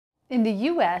In the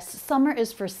US, summer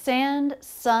is for sand,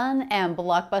 sun, and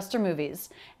blockbuster movies.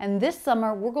 And this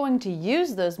summer, we're going to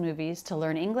use those movies to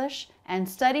learn English and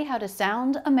study how to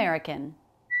sound American.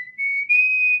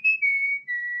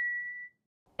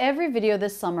 Every video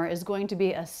this summer is going to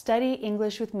be a Study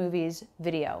English with Movies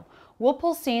video. We'll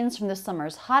pull scenes from this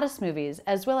summer's hottest movies,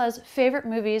 as well as favorite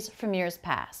movies from years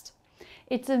past.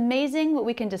 It's amazing what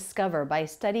we can discover by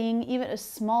studying even a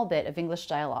small bit of English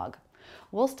dialogue.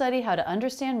 We'll study how to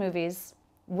understand movies,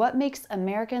 what makes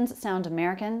Americans sound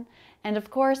American, and of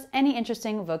course, any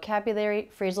interesting vocabulary,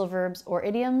 phrasal verbs, or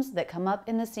idioms that come up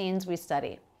in the scenes we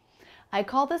study. I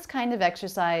call this kind of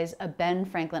exercise a Ben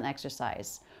Franklin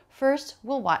exercise. First,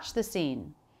 we'll watch the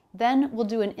scene. Then we'll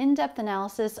do an in-depth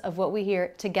analysis of what we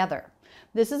hear together.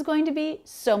 This is going to be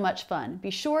so much fun. Be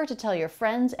sure to tell your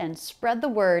friends and spread the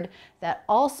word that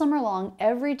all summer long,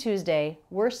 every Tuesday,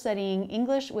 we're studying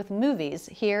English with movies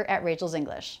here at Rachel's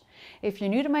English. If you're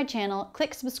new to my channel,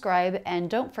 click subscribe and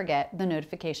don't forget the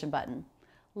notification button.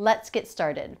 Let's get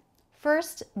started.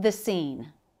 First, the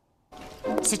scene.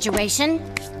 Situation?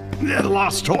 The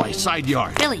lost toy, side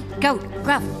yard. Billy, goat,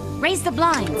 gruff, raise the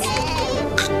blinds.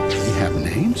 You have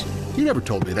names? You never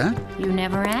told me that. You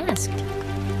never asked.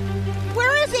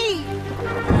 Where is he?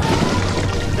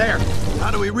 There.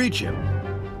 How do we reach him?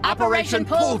 Operation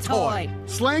Pull Toy.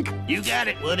 Slink? You got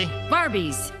it, Woody.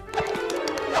 Barbies.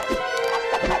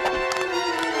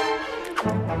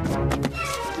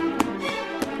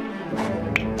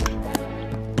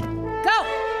 Go!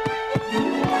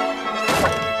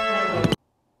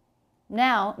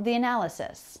 Now, the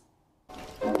analysis.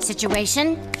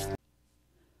 Situation?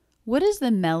 What is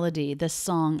the melody, the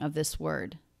song of this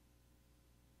word?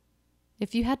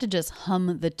 If you had to just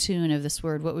hum the tune of this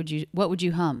word, what would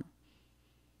you hum?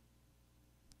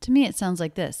 To me, it sounds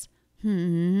like this.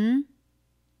 Very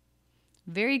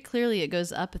clearly, it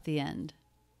goes up at the end.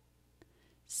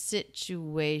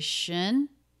 Situation.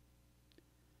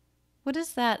 What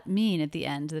does that mean at the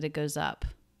end that it goes up?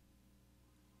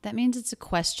 That means it's a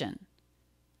question.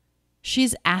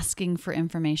 She's asking for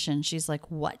information. She's like,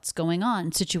 what's going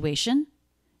on? Situation?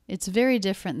 It's very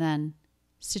different than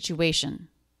situation,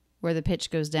 where the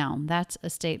pitch goes down. That's a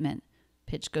statement.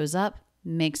 Pitch goes up,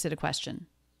 makes it a question.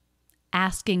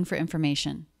 Asking for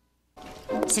information.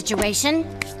 Situation?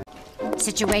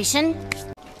 Situation?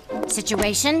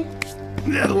 Situation?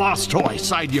 The lost toy,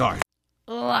 side yard.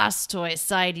 Lost toy,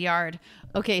 side yard.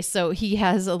 Okay, so he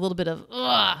has a little bit of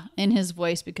in his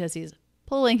voice because he's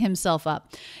pulling himself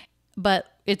up. But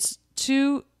it's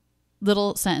two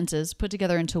little sentences put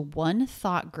together into one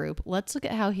thought group. Let's look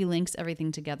at how he links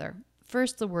everything together.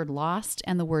 First, the word lost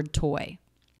and the word toy.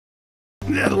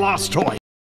 The lost toy.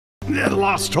 The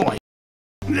lost toy.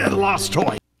 The lost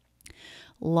toy.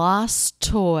 Lost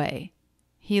toy.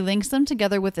 He links them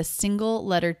together with a single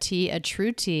letter T, a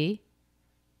true T.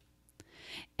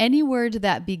 Any word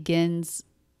that begins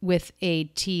with a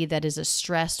T that is a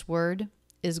stressed word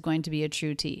is going to be a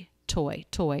true T. Toy,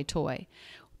 toy, toy.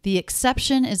 The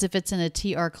exception is if it's in a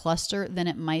TR cluster, then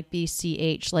it might be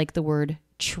CH, like the word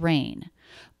train.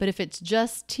 But if it's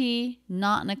just T,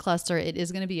 not in a cluster, it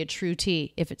is going to be a true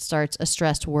T if it starts a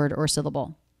stressed word or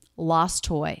syllable. Lost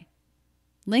toy.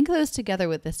 Link those together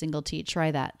with a single T. Try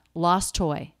that. Lost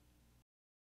toy.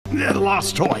 The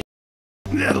lost toy.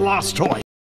 The lost toy.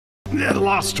 The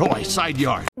lost toy, side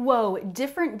yard. Whoa,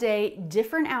 different day,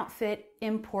 different outfit,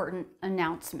 important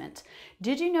announcement.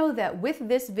 Did you know that with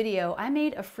this video, I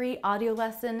made a free audio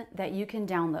lesson that you can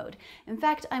download? In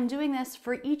fact, I'm doing this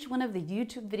for each one of the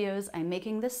YouTube videos I'm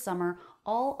making this summer,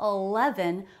 all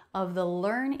 11 of the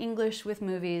Learn English with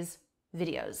Movies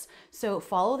videos. So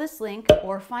follow this link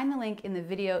or find the link in the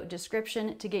video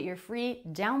description to get your free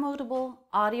downloadable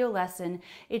audio lesson.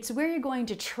 It's where you're going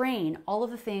to train all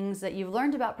of the things that you've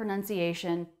learned about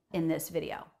pronunciation in this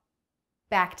video.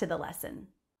 Back to the lesson.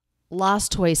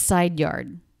 Lost toy, side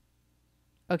yard.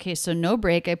 Okay, so no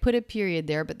break. I put a period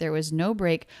there, but there was no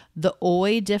break. The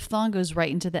oi diphthong goes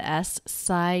right into the S,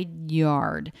 side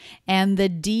yard. And the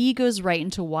D goes right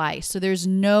into Y. So there's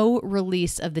no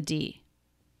release of the D.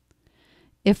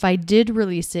 If he did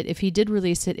release it,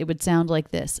 it would sound like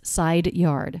this. Side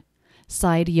yard,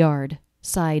 side yard,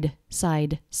 side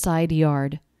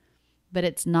yard. But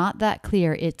it's not that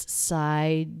clear. It's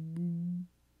side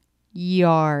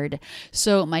yard.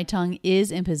 So my tongue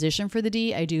is in position for the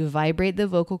D. I do vibrate the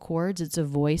vocal cords. It's a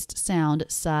voiced sound,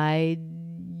 side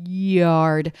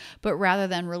yard. But rather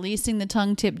than releasing the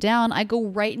tongue tip down, I go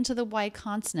right into the Y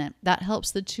consonant. That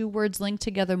helps the two words link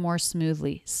together more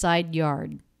smoothly. Side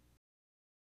yard.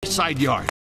 Side yard.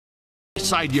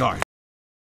 Side yard.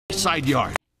 Side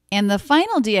yard. And the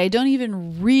final D I don't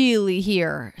even really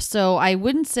hear. So I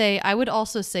would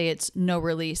also say it's no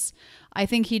release. I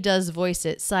think he does voice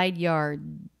it, side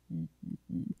yard.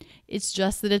 It's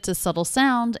just that it's a subtle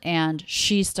sound and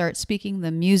she starts speaking,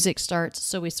 the music starts,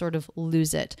 so we sort of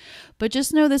lose it. But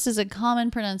just know this is a common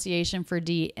pronunciation for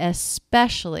D,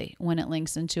 especially when it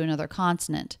links into another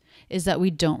consonant, is that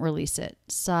we don't release it.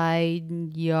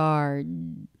 Side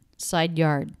yard, side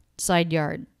yard, side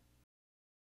yard.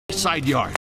 Side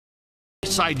yard.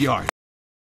 Side yard.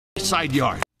 Side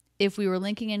yard. If we were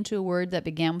linking into a word that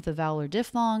began with a vowel or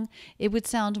diphthong, it would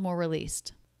sound more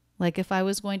released. Like if I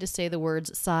was going to say the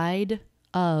words side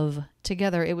of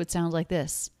together, it would sound like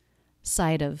this.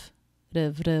 Side of.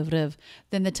 Riv, riv, riv.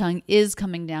 Then the tongue is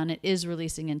coming down. It is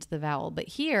releasing into the vowel. But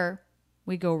here,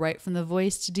 we go right from the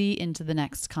voiced D into the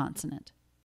next consonant.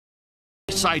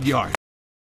 Side yard.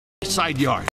 Side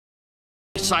yard.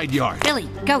 Side yard. Billy,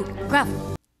 goat, gruff.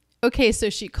 Okay,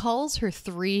 so she calls her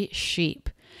 3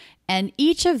 sheep. And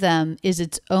each of them is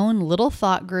its own little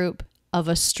thought group of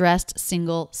a stressed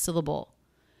single syllable.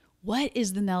 What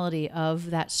is the melody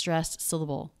of that stressed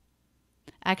syllable?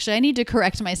 Actually, I need to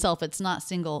correct myself. It's not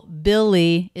single.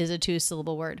 Billy is a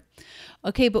 2-syllable word.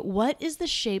 Okay, but what is the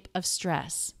shape of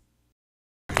stress?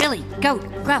 Billy, goat,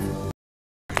 gruff.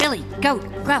 Billy, goat,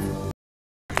 gruff.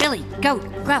 Billy, goat,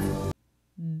 gruff.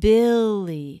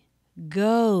 Billy,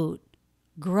 goat,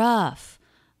 gruff.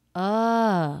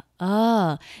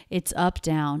 It's up,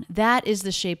 down. That is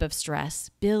the shape of stress.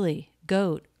 Billy,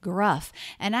 goat, gruff.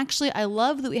 And actually, I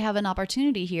love that we have an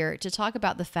opportunity here to talk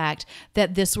about the fact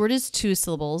that this word is 2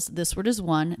 syllables, this word is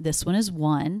 1, this one is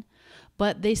 1,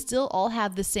 but they still all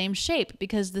have the same shape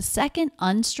because the second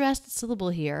unstressed syllable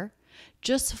here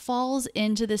just falls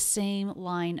into the same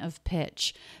line of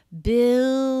pitch.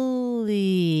 Billy.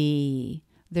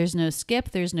 There's no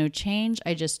skip, there's no change.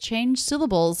 I just change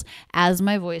syllables as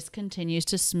my voice continues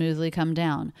to smoothly come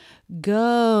down.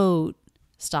 Goat.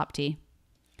 Stop T.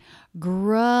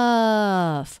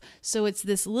 Gruff. So it's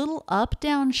this little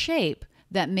up-down shape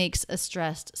that makes a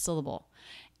stressed syllable.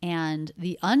 And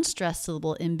the unstressed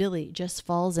syllable in Billy just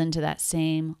falls into that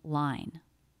same line.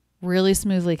 Really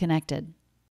smoothly connected.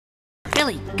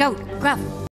 Billy, goat, gruff.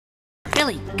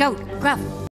 Billy, goat, gruff.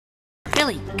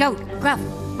 Billy, goat, gruff.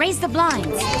 Raise the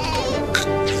blinds.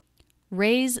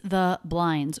 Raise the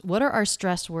blinds. What are our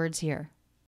stressed words here?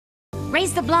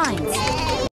 Raise the blinds.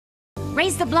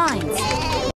 Raise the blinds.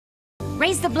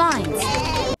 Raise the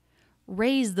blinds.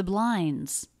 Raise the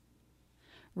blinds.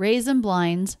 Raise and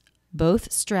blinds,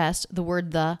 both stressed, the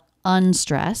word the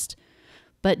unstressed,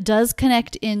 but does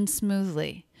connect in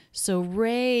smoothly. So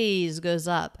raise goes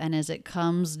up, and as it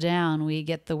comes down, we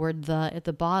get the word the at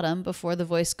the bottom before the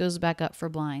voice goes back up for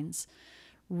blinds.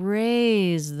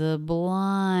 Raise the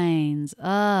blinds.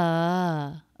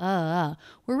 We're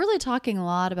really talking a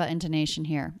lot about intonation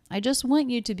here. I just want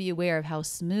you to be aware of how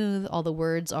smooth all the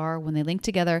words are when they link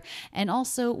together, and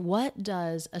also what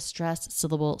does a stressed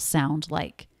syllable sound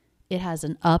like? It has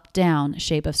an up-down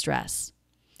shape of stress.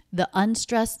 The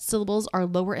unstressed syllables are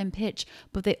lower in pitch,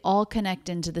 but they all connect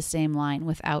into the same line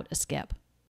without a skip.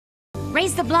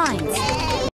 Raise the blinds.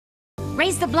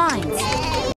 Raise the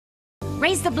blinds.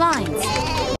 Raise the blinds.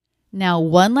 Now,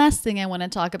 one last thing I want to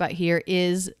talk about here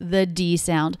is the D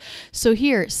sound. So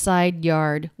here, side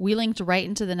yard, we linked right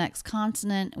into the next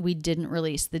consonant. We didn't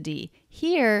release the D.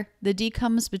 Here, the D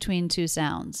comes between 2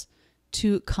 sounds,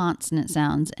 2 consonant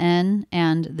sounds, N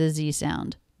and the Z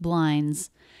sound, blinds.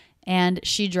 And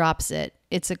she drops it.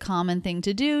 It's a common thing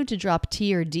to do, to drop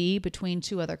T or D between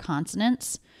 2 other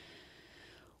consonants.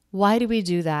 Why do we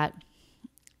do that?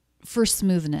 For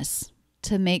smoothness,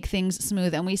 to make things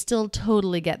smooth, and we still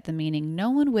totally get the meaning.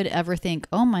 No one would ever think,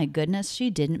 oh my goodness,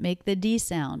 she didn't make the D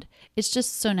sound. It's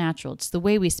just so natural. It's the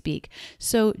way we speak.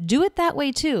 So do it that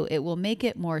way too. It will make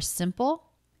it more simple,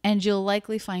 and you'll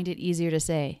likely find it easier to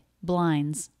say.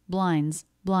 Blinds, blinds,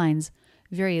 blinds.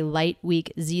 Very light,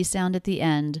 weak Z sound at the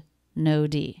end. No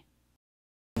D.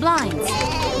 Blinds.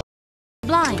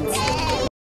 Blinds.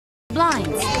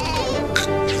 Blinds.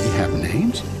 They have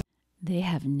names? They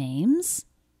have names.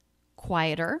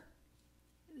 Quieter.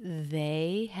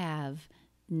 They have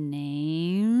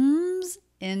names.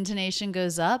 Intonation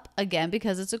goes up, again,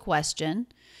 because it's a question.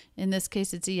 In this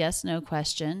case, it's a yes-no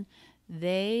question.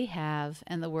 They have,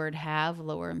 and the word have,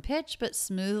 lower in pitch, but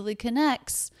smoothly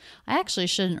connects. I actually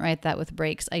shouldn't write that with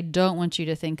breaks. I don't want you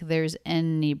to think there's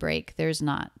any break. There's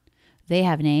not. They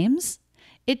have names.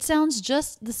 It sounds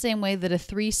just the same way that a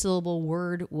 3-syllable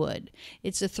word would.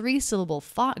 It's a 3-syllable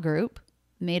thought group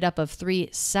made up of 3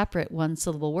 separate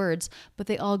 1-syllable words, but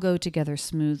they all go together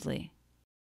smoothly.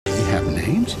 They have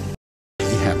names?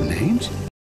 They have names?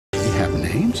 They have names?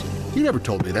 James, you never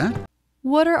told me that.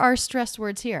 What are our stressed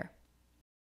words here?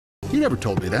 You never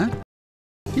told me that.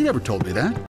 You never told me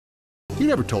that. You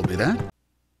never told me that.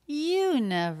 You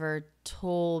never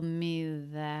told me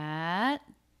that.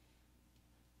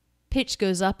 Pitch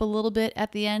goes up a little bit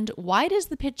at the end. Why does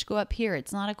the pitch go up here?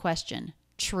 It's not a question.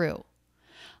 True.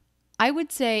 I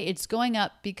would say it's going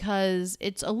up because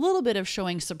it's a little bit of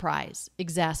showing surprise,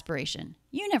 exasperation.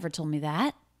 You never told me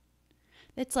that.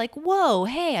 It's like, whoa,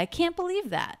 hey, I can't believe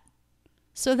that.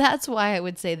 So that's why I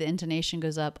would say the intonation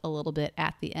goes up a little bit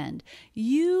at the end.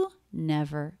 You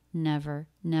never, never,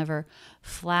 never.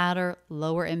 Flatter,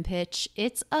 lower in pitch.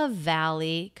 It's a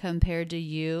valley compared to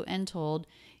you and told.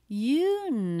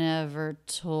 You never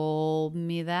told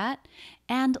me that.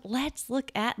 And let's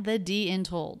look at the D in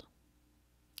told.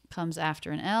 Comes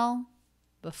after an L,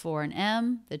 before an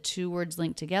M. The two words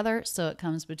link together, so it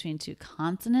comes between two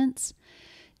consonants.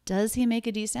 Does he make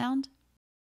a D sound?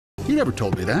 You never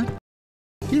told me that.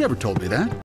 You never told me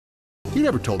that. You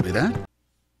never told me that.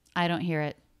 I don't hear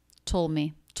it. Told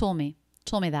me, told me,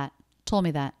 told me that, told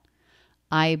me that.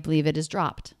 I believe it is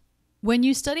dropped. When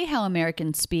you study how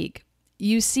Americans speak,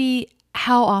 you see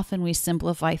how often we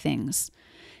simplify things.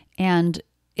 And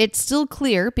it's still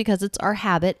clear because it's our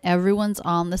habit. Everyone's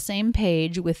on the same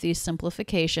page with these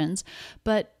simplifications.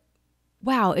 But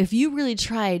wow, if you really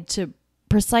tried to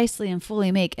precisely and fully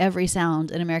make every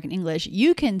sound in American English,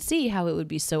 you can see how it would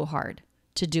be so hard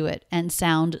to do it and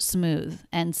sound smooth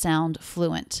and sound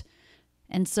fluent.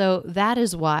 And so that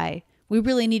is why we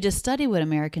really need to study what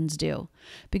Americans do,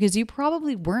 because you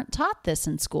probably weren't taught this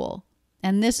in school.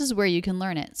 And this is where you can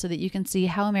learn it so that you can see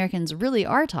how Americans really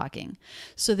are talking,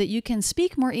 so that you can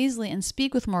speak more easily and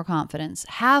speak with more confidence,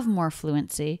 have more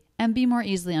fluency, and be more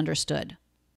easily understood.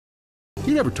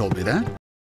 You never told me that.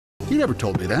 You never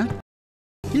told me that.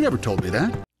 You never told me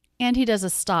that. And he does a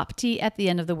stop T at the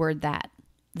end of the word that.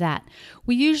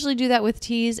 We usually do that with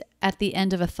T's at the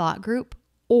end of a thought group,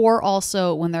 or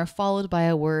also when they're followed by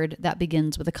a word that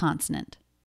begins with a consonant.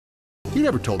 You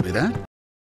never told me that.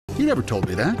 You never told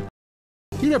me that.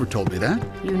 You never told me that.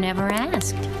 You never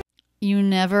asked. You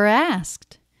never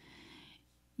asked.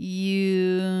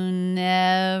 You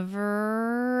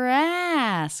never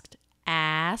asked.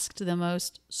 Asked, the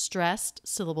most stressed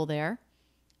syllable there.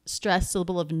 Stressed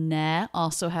syllable of ne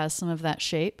also has some of that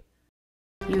shape.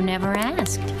 You never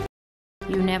asked.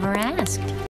 You never asked.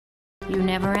 You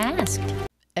never asked.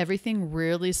 Everything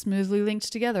really smoothly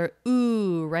linked together.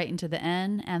 Ooh, right into the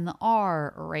N, and the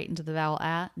R right into the vowel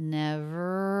A.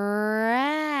 Never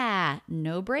a.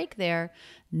 No break there.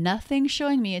 Nothing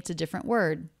showing me it's a different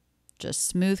word. Just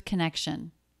smooth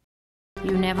connection.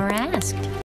 You never asked.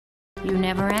 You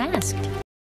never asked.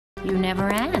 You never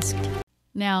asked.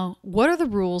 Now, what are the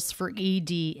rules for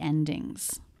ED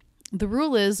endings? The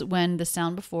rule is when the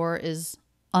sound before is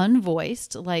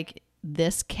unvoiced, like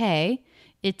this K,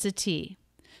 it's a T.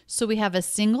 So we have a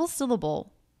single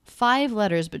syllable, 5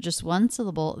 letters, but just one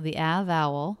syllable, the A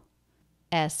vowel,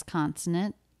 S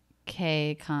consonant,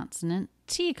 K consonant,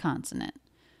 T consonant.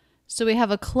 So we have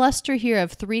a cluster here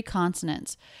of 3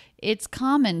 consonants. It's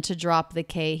common to drop the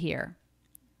K here.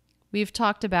 We've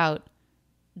talked about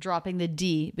dropping the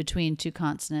D between 2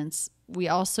 consonants. We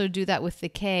also do that with the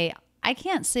K. I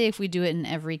can't say if we do it in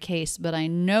every case, but I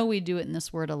know we do it in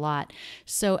this word a lot.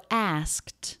 So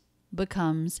asked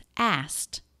becomes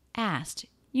asked. Asked.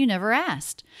 You never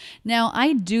asked. Now,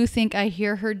 I do think I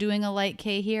hear her doing a light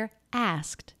K here.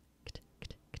 Asked.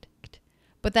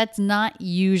 But that's not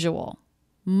usual.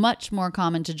 Much more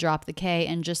common to drop the K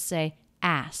and just say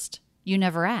asked. You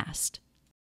never asked.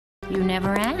 You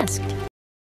never asked.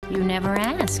 You never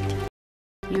asked.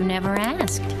 You never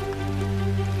asked.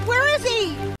 Where is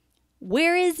he?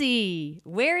 Where is he?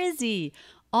 Where is he?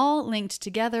 All linked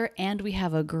together, and we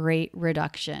have a great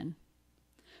reduction.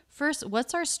 First,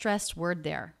 what's our stressed word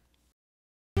there?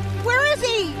 Where is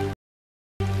he?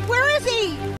 Where is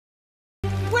he?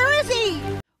 Where is he?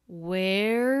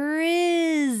 Where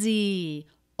is he?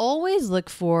 Always look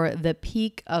for the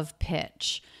peak of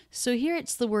pitch. So here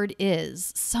it's the word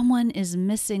is. Someone is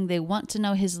missing. They want to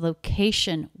know his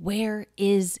location. Where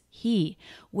is he?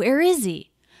 Where is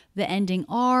he? The ending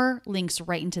R links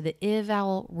right into the I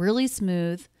vowel, really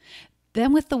smooth.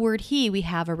 Then with the word he, we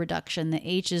have a reduction. The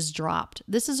H is dropped.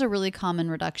 This is a really common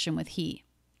reduction with he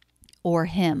or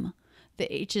him.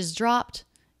 The H is dropped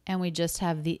and we just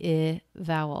have the I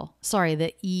vowel. Sorry,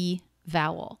 the E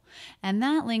vowel. And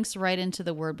that links right into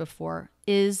the word before.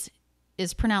 Is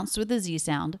pronounced with the Z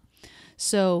sound.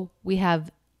 So we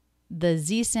have the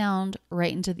Z sound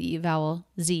right into the E vowel.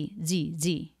 Z, Z,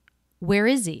 Z. Where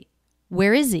is he?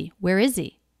 Where is he? Where is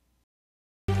he?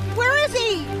 Where is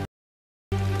he?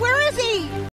 Where is he?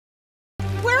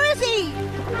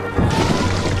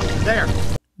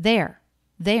 there,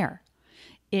 there.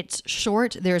 It's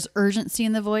short, there's urgency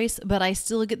in the voice, but I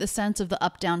still get the sense of the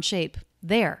up-down shape.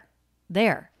 There,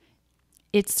 there.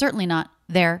 It's certainly not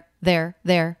there, there,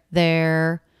 there,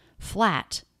 there.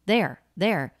 Flat, there,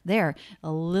 there, there.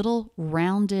 A little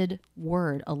rounded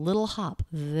word, a little hop.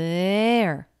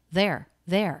 There, there,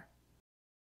 there.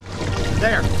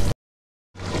 There.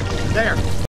 There.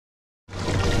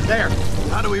 There.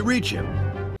 How do we reach him?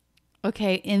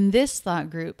 Okay, in this thought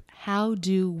group, how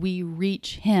do we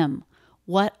reach him?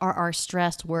 What are our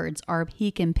stressed words, our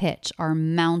peak and pitch, our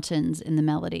mountains in the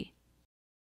melody?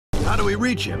 How do we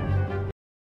reach him?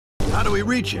 How do we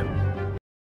reach him?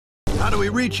 How do we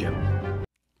reach him?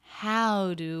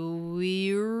 How do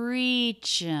we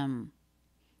reach him?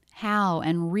 How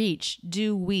and reach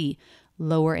do we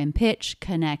lower in pitch,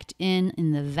 connect in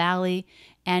the valley,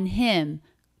 and him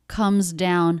comes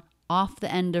down off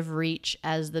the end of reach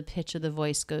as the pitch of the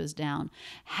voice goes down.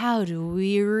 How do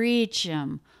we reach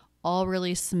him? All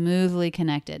really smoothly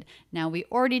connected. Now, we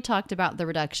already talked about the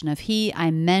reduction of he.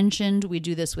 I mentioned we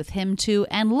do this with him too.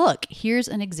 And look, here's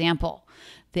an example.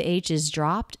 The H is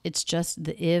dropped. It's just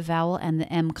the I vowel and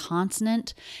the M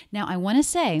consonant. Now, I want to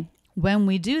say, when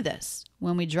we do this,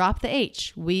 when we drop the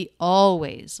H, we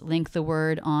always link the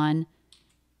word on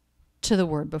to the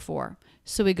word before.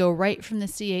 So we go right from the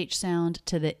CH sound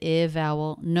to the I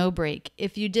vowel, no break.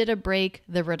 If you did a break,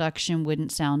 the reduction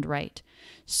wouldn't sound right.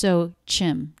 So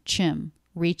chim, chim,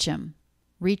 reach him,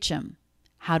 reach him.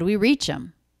 How do we reach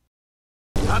him?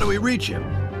 How do we reach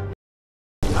him?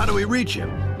 How do we reach him?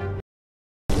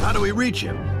 How do we reach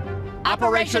him?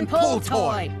 Operation Pull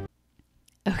Toy.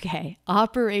 Okay,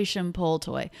 Operation Pull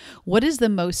Toy. What is the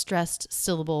most stressed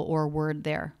syllable or word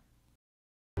there?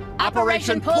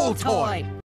 Operation Pull Toy.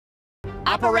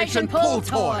 Operation Pull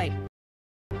Toy.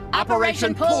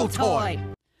 Operation Pull Toy.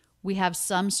 We have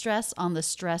some stress on the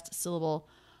stressed syllable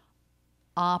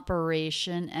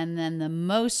operation, and then the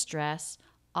most stress,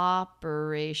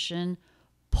 Operation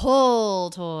Pull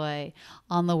Toy,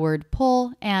 on the word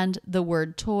pull, and the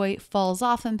word toy falls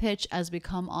off in pitch as we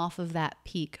come off of that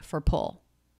peak for pull.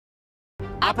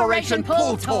 Operation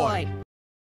Pull Toy.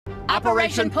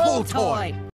 Operation Pull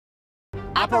Toy.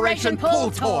 Operation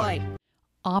Pull Toy.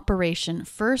 Operation,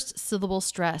 first syllable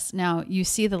stress. Now, you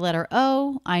see the letter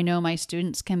O. I know my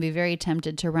students can be very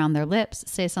tempted to round their lips,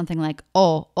 say something like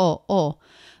oh,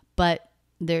 but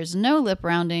there's no lip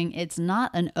rounding. It's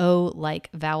not an O-like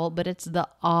vowel, but it's the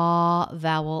ah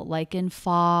vowel, like in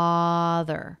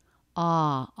father.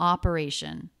 Ah,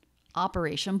 operation.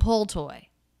 Operation Pull Toy.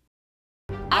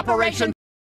 Operation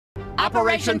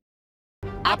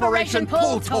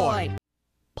Pull Toy.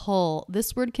 Pull.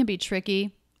 This word can be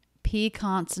tricky. P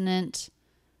consonant,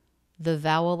 the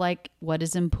vowel like what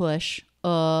is in push,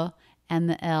 and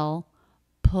the L,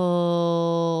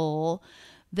 pull.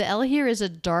 The L here is a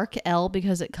dark L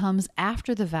because it comes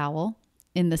after the vowel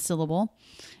in the syllable.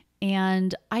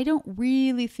 And I don't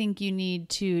really think you need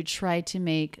to try to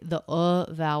make the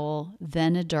vowel,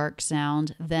 then a dark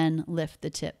sound, then lift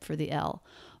the tip for the L.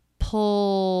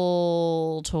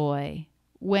 Pull toy.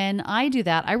 When I do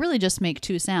that, I really just make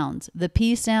two sounds, the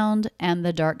P sound and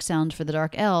the dark sound for the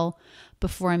dark L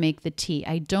before I make the T.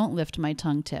 I don't lift my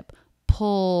tongue tip.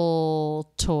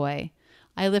 Pull toy.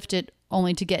 I lift it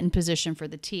only to get in position for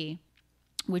the T,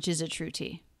 which is a true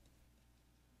T.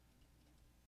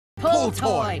 Pull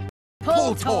toy.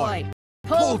 Pull toy.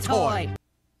 Pull toy.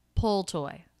 Pull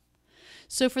toy.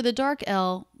 So for the dark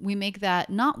L, we make that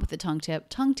not with the tongue tip.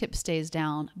 Tongue tip stays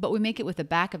down, but we make it with the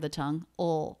back of the tongue.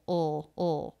 Pull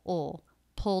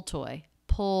toy.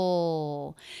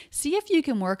 Pull. See if you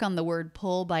can work on the word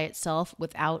pull by itself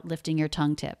without lifting your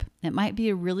tongue tip. It might be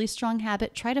a really strong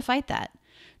habit. Try to fight that.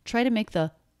 Try to make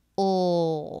the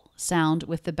sound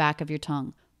with the back of your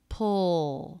tongue.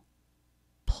 Pull.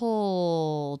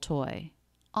 Pull toy.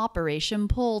 Operation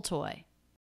Pull Toy.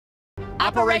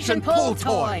 Operation Pull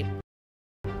Toy.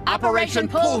 Operation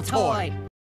Pull Toy.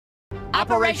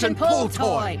 Operation Pull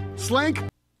Toy. Slink.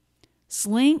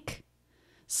 Slink.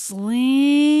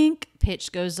 Slink.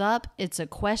 Pitch goes up. It's a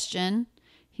question.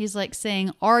 He's like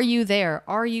saying, are you there?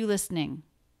 Are you listening?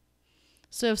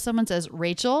 So if someone says,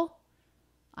 Rachel,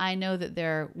 I know that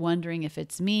they're wondering if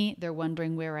it's me. They're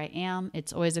wondering where I am.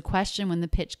 It's always a question when the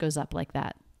pitch goes up like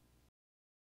that.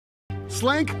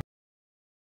 Slink.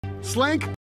 Slink.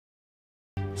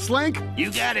 Slink.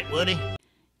 You got it, Woody.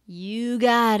 You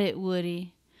got it,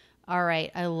 Woody. All right,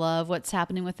 I love what's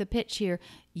happening with the pitch here.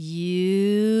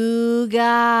 You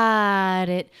got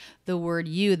it. The word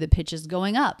you, the pitch is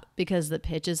going up because the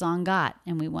pitch is on got,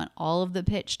 and we want all of the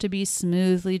pitch to be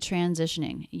smoothly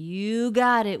transitioning. You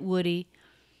got it, Woody.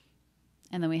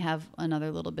 And then we have another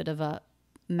little bit of a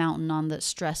mountain on the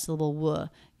stress syllable W.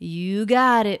 You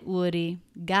got it, Woody.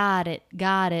 Got it,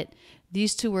 got it.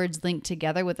 These two words link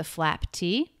together with a flap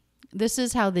T. This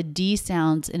is how the D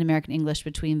sounds in American English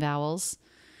between vowels.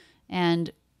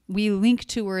 And we link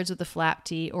two words with a flap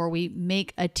T, or we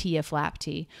make a T a flap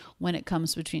T when it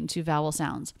comes between two vowel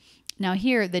sounds. Now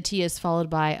here, the T is followed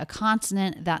by a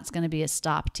consonant. That's going to be a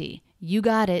stop T. You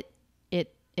got it.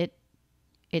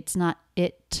 It's not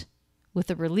it with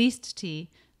a released T,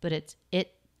 but it's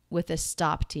it with a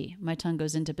stop T. My tongue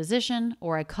goes into position,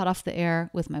 or I cut off the air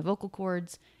with my vocal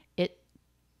cords. It,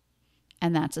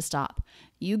 and that's a stop.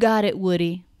 You got it,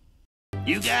 Woody.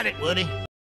 You got it, Woody.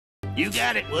 You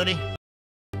got it, Woody.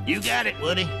 You got it,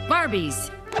 Woody.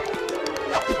 Barbies.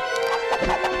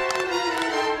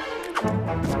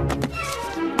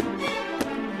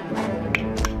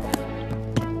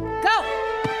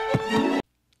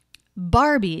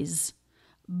 Barbies.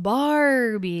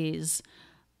 Barbies.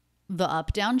 The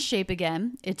up-down shape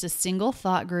again. It's a single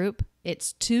thought group.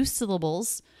 It's two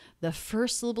syllables. The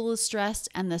first syllable is stressed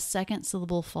and the second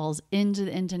syllable falls into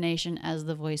the intonation as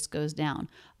the voice goes down.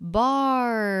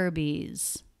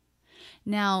 Barbies.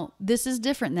 Now, this is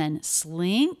different than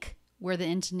slink, where the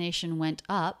intonation went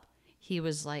up. He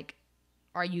was like,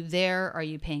 are you there? Are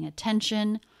you paying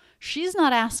attention? She's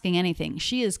not asking anything.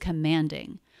 She is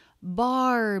commanding.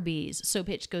 Barbies. So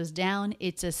pitch goes down.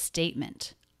 It's a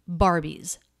statement.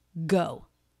 Barbies. Go.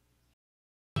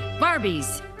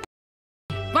 Barbies.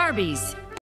 Barbies.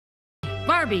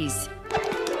 Barbies.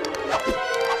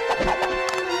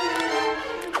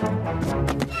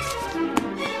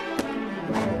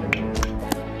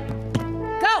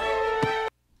 Go.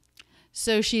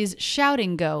 So she's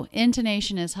shouting go.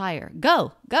 Intonation is higher.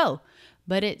 Go, go.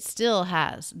 But it still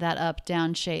has that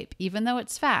up-down shape. Even though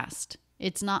it's fast,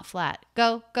 it's not flat.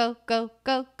 Go, go, go,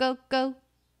 go, go, go.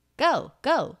 Go,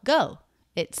 go, go.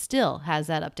 It still has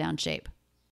that up-down shape.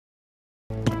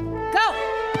 Go.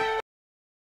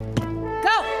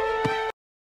 Go.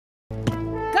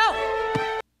 Go.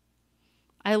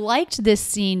 I liked this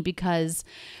scene because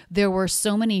there were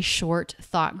so many short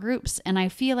thought groups, and I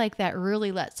feel like that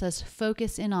really lets us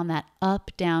focus in on that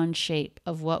up-down shape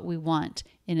of what we want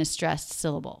in a stressed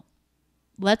syllable.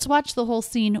 Let's watch the whole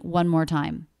scene one more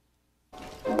time.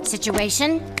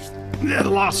 Situation.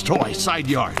 Lost toy, side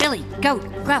yard. Billy, goat,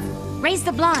 gruff. Raise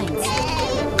the blinds.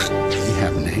 You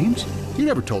have names? You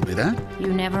never told me that.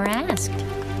 You never asked.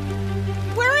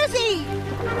 Where is he?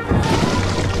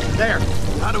 There.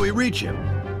 How do we reach him?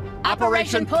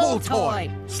 Operation Pull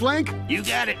Toy. Slink? You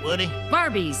got it, Woody.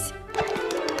 Barbies.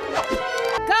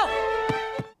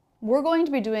 Go. We're going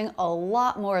to be doing a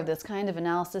lot more of this kind of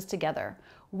analysis together.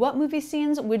 What movie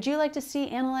scenes would you like to see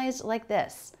analyzed like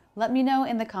this? Let me know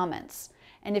in the comments.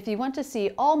 And if you want to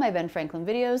see all my Ben Franklin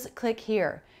videos, click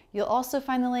here. You'll also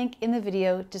find the link in the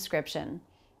video description.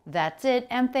 That's it,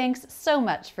 and thanks so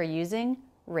much for using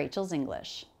Rachel's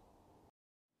English.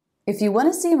 If you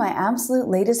want to see my absolute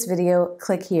latest video,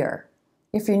 click here.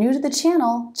 If you're new to the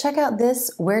channel, check out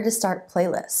this Where to Start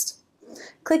playlist.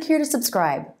 Click here to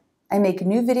subscribe. I make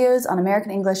new videos on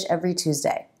American English every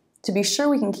Tuesday. To be sure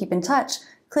we can keep in touch,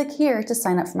 click here to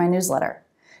sign up for my newsletter.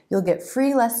 You'll get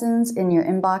free lessons in your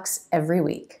inbox every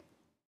week.